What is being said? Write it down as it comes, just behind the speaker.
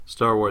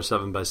Star Wars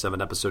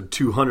 7x7, episode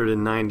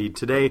 290.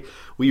 Today,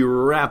 we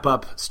wrap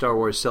up Star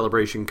Wars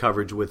Celebration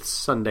coverage with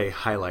Sunday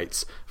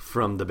highlights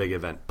from the big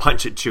event.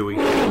 Punch it, Chewie.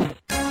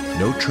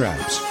 No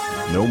traps,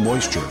 no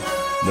moisture,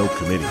 no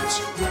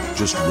committees.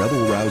 Just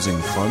rebel-rousing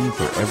fun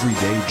for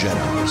everyday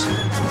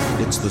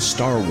Jedis. It's the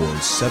Star Wars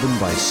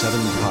 7x7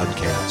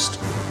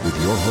 podcast with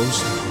your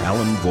host,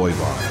 Alan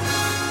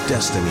Voivod.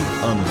 Destiny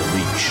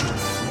Unleashed.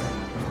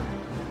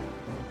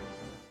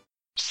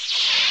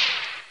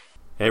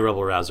 Hey,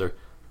 Rebel Rouser.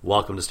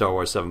 Welcome to Star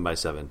Wars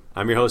 7x7.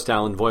 I'm your host,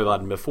 Alan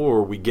Voivod, and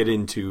before we get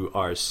into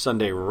our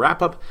Sunday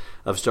wrap-up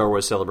of Star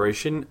Wars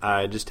Celebration,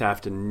 I just have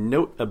to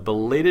note a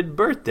belated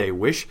birthday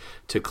wish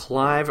to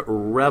Clive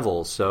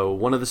Revill. So,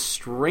 one of the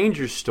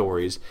stranger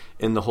stories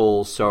in the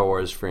whole Star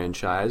Wars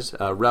franchise.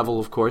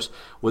 Revill, of course,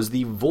 was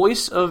the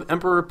voice of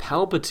Emperor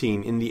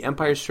Palpatine in The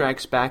Empire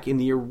Strikes Back in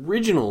the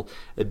original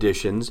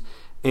editions,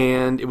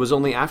 and it was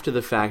only after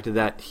the fact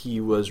that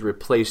he was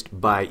replaced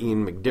by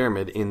Ian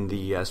McDiarmid in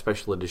the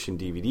special edition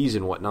DVDs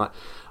and whatnot.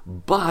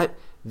 But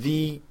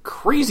the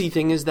crazy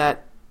thing is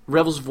that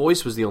Revill's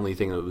voice was the only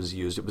thing that was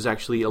used. It was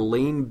actually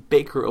Elaine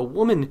Baker, a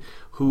woman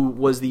who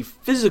was the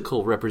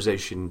physical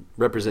representation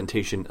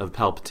of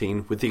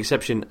Palpatine, with the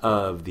exception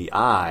of the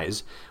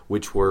eyes,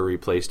 which were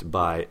replaced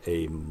by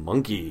a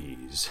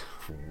monkey's.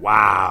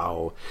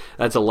 Wow.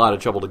 That's a lot of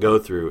trouble to go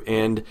through.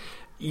 And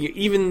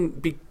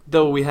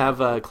though we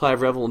have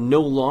Clive Revill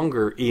no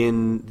longer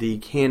in the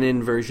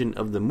canon version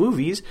of the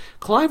movies,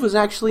 Clive was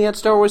actually at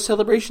Star Wars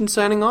Celebration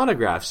signing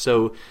autographs.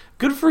 So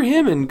good for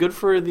him, and good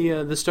for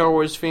the Star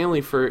Wars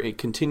family for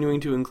continuing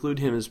to include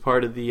him as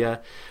part of the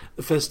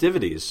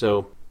festivities.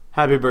 So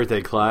happy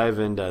birthday, Clive,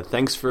 and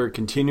thanks for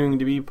continuing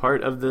to be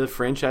part of the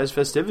franchise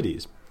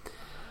festivities.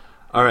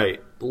 All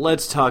right,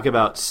 let's talk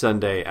about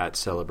Sunday at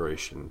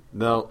Celebration.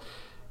 Now,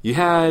 you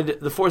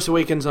had The Force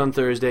Awakens on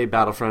Thursday,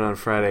 Battlefront on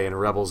Friday, and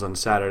Rebels on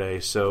Saturday.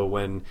 So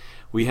when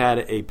we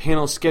had a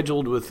panel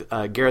scheduled with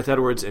Gareth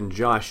Edwards and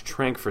Josh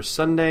Trank for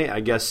Sunday, I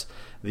guess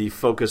the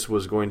focus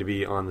was going to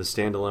be on the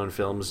standalone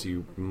films.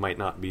 You might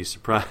not be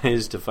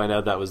surprised to find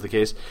out that was the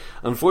case.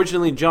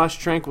 Unfortunately, Josh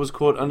Trank was,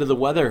 quote, under the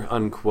weather,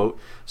 unquote,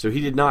 so he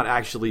did not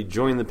actually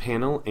join the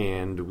panel,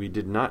 and we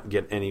did not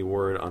get any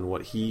word on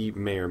what he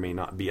may or may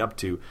not be up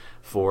to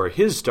for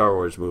his Star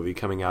Wars movie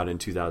coming out in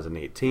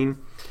 2018.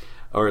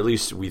 Or at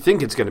least we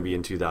think it's going to be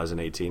in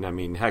 2018. I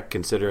mean, heck,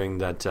 considering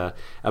that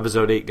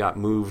Episode 8 got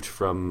moved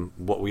from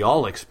what we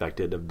all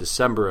expected of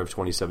December of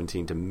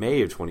 2017 to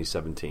May of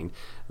 2017,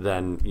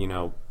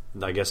 then,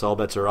 I guess all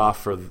bets are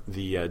off for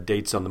the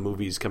dates on the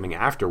movies coming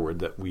afterward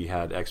that we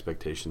had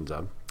expectations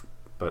of.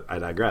 But I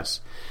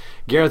digress.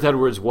 Gareth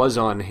Edwards was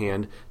on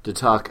hand to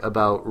talk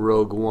about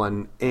Rogue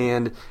One,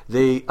 and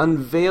they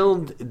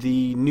unveiled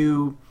the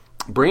new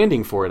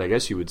branding for it, I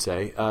guess you would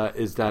say,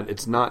 is that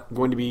it's not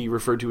going to be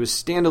referred to as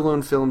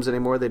standalone films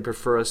anymore. They'd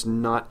prefer us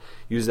not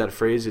use that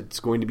phrase.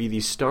 It's going to be the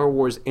Star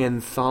Wars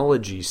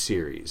Anthology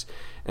series.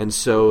 And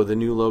so the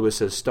new logo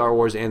says Star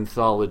Wars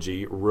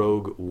Anthology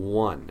Rogue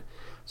One.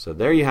 So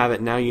there you have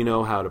it. Now you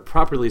know how to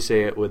properly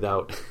say it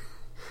without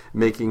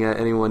making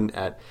anyone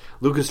at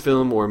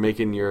Lucasfilm or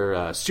making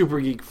your super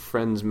geek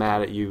friends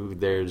mad at you.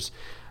 There's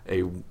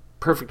a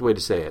perfect way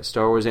to say it.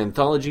 Star Wars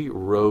Anthology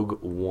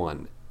Rogue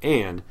One.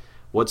 And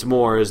what's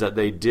more is that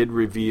they did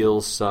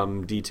reveal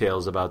some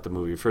details about the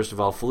movie. First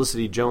of all,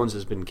 Felicity Jones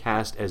has been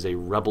cast as a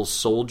rebel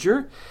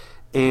soldier,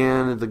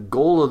 and the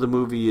goal of the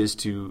movie is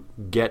to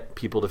get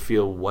people to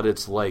feel what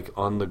it's like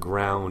on the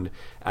ground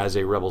as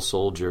a rebel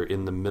soldier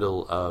in the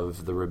middle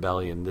of the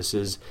rebellion. This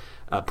is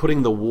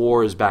putting the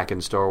wars back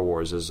in Star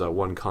Wars, as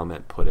one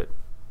comment put it.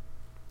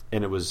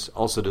 And it was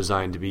also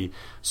designed to be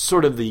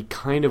sort of the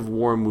kind of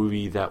war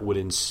movie that would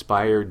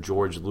inspire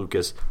George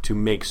Lucas to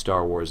make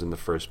Star Wars in the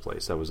first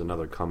place. That was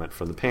another comment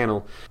from the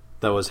panel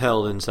that was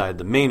held inside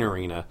the main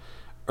arena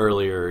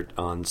earlier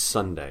on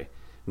Sunday.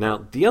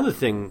 Now, the other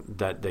thing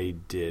that they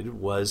did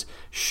was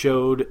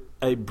showed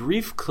a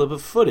brief clip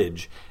of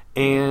footage,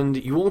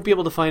 and you won't be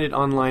able to find it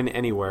online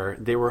anywhere.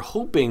 They were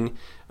hoping,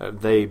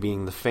 they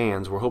being the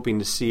fans, were hoping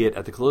to see it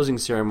at the closing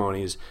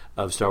ceremonies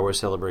of Star Wars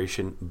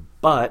Celebration,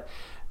 but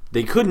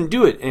they couldn't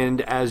do it,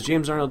 and as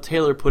James Arnold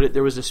Taylor put it,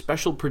 there was a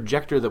special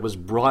projector that was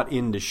brought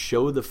in to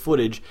show the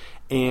footage,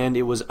 and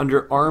it was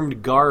under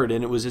armed guard,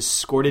 and it was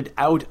escorted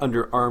out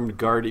under armed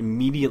guard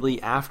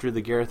immediately after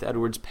the Gareth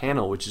Edwards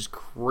panel, which is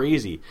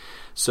crazy.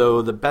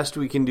 So the best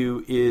we can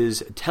do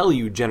is tell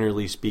you,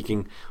 generally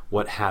speaking,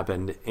 what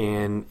happened,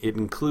 and it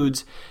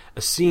includes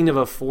a scene of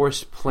a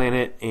forest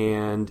planet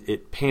and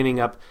it panning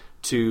up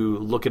to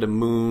look at a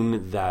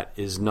moon that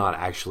is not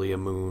actually a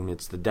moon.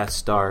 It's the Death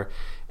Star.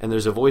 And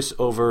there's a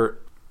voiceover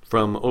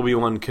from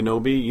Obi-Wan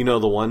Kenobi. You know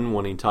the one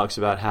when he talks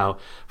about how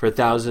for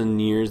 1,000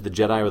 years the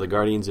Jedi were the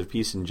guardians of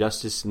peace and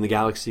justice in the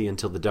galaxy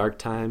until the dark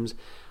times,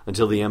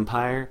 until the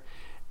Empire.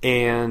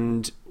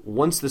 And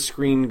once the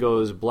screen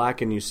goes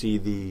black and you see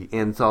the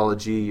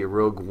Anthology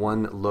Rogue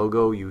One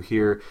logo, you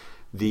hear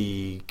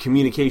the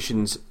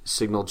communications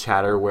signal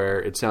chatter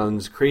where it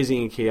sounds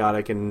crazy and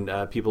chaotic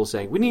and people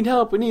saying, we need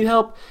help, and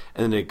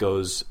then it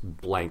goes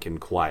blank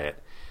and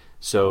quiet.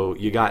 So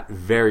you got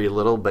very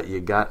little, but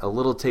you got a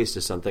little taste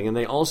of something. And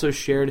they also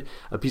shared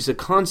a piece of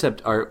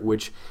concept art,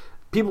 which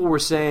people were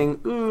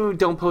saying, ooh,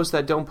 don't post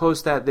that, don't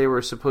post that. They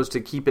were supposed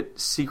to keep it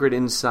secret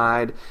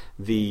inside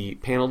the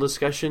panel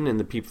discussion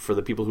and for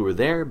the people who were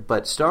there.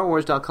 But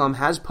StarWars.com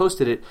has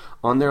posted it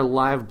on their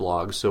live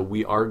blog, so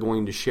we are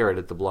going to share it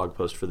at the blog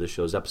post for this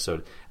show's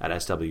episode at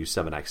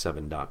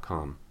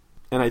SW7x7.com.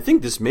 And I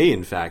think this may,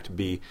 in fact,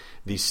 be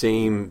the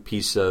same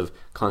piece of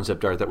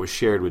concept art that was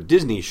shared with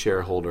Disney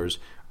shareholders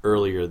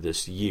earlier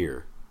this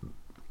year.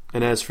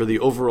 And as for the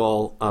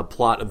overall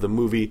plot of the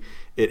movie,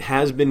 it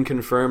has been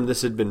confirmed.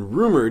 This had been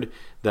rumored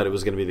that it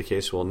was going to be the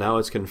case. Well, now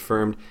it's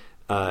confirmed.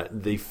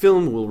 The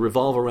film will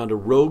revolve around a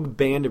rogue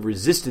band of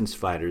resistance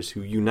fighters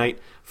who unite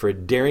for a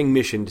daring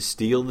mission to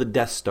steal the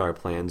Death Star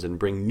plans and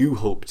bring new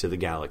hope to the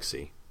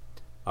galaxy.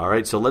 All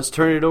right, so let's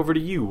turn it over to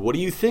you. What do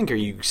you think? Are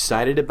you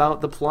excited about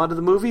the plot of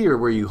the movie, or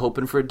were you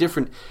hoping for a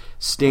different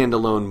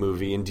standalone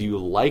movie? And do you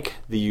like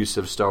the use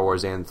of Star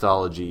Wars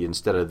Anthology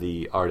instead of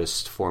the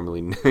artist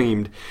formerly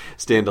named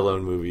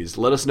standalone movies?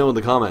 Let us know in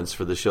the comments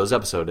for the show's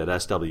episode at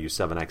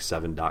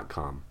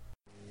SW7x7.com.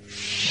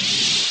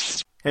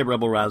 Hey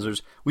Rebel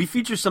Rousers, we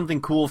feature something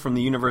cool from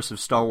the universe of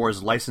Star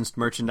Wars licensed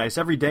merchandise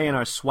every day in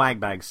our swag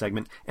bag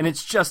segment, and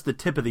it's just the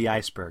tip of the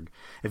iceberg.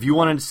 If you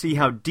wanted to see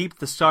how deep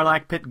the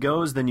Sarlacc pit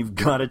goes, then you've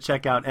got to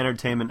check out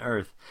Entertainment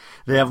Earth.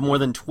 They have more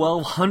than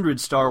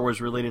 1,200 Star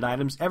Wars related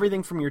items,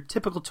 everything from your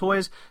typical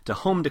toys to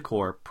home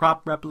decor,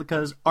 prop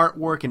replicas,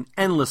 artwork, and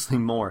endlessly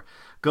more.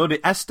 Go to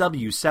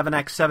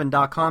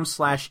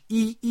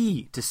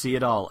SW7x7.com/EE to see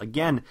it all.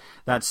 Again,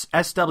 that's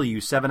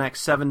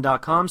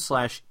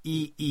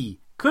SW7x7.com/EE.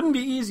 Couldn't be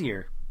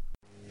easier.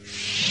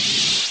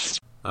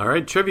 All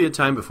right, trivia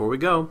time before we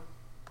go.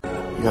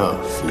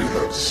 Your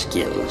feeble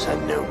skills are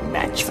no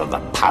match for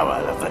the power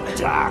of the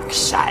dark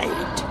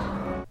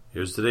side.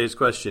 Here's today's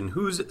question.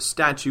 Whose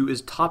statue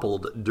is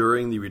toppled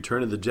during the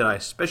Return of the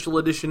Jedi Special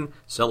Edition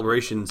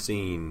celebration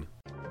scene?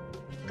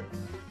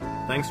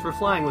 Thanks for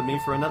flying with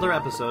me for another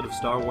episode of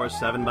Star Wars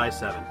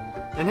 7x7.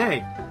 And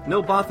hey,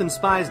 no Bothan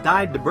spies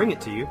died to bring it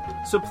to you,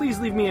 so please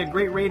leave me a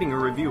great rating or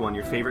review on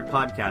your favorite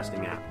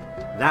podcasting app.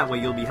 That way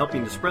you'll be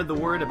helping to spread the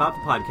word about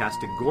the podcast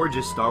to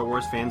gorgeous Star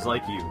Wars fans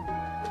like you.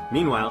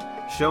 Meanwhile,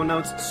 show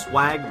notes,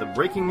 swag, the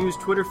breaking news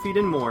Twitter feed,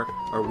 and more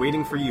are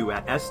waiting for you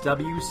at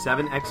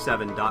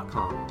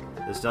SW7x7.com.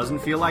 This doesn't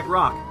feel like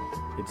rock.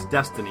 It's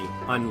Destiny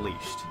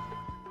Unleashed.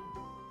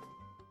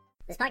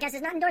 This podcast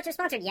is not endorsed or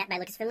sponsored yet by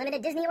Lucasfilm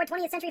Limited, Disney, or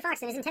 20th Century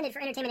Fox and is intended for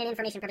entertainment and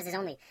information purposes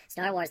only.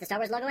 Star Wars, the Star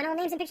Wars logo, and all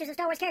names and pictures of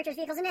Star Wars characters,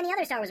 vehicles, and any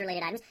other Star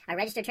Wars-related items are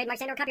registered trademarks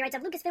and/or copyrights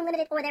of Lucasfilm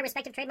Limited or their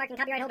respective trademark and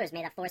copyright holders.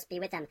 May the Force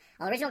be with them.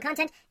 All original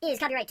content is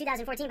copyright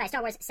 2014 by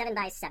Star Wars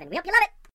 7x7. We hope you love it!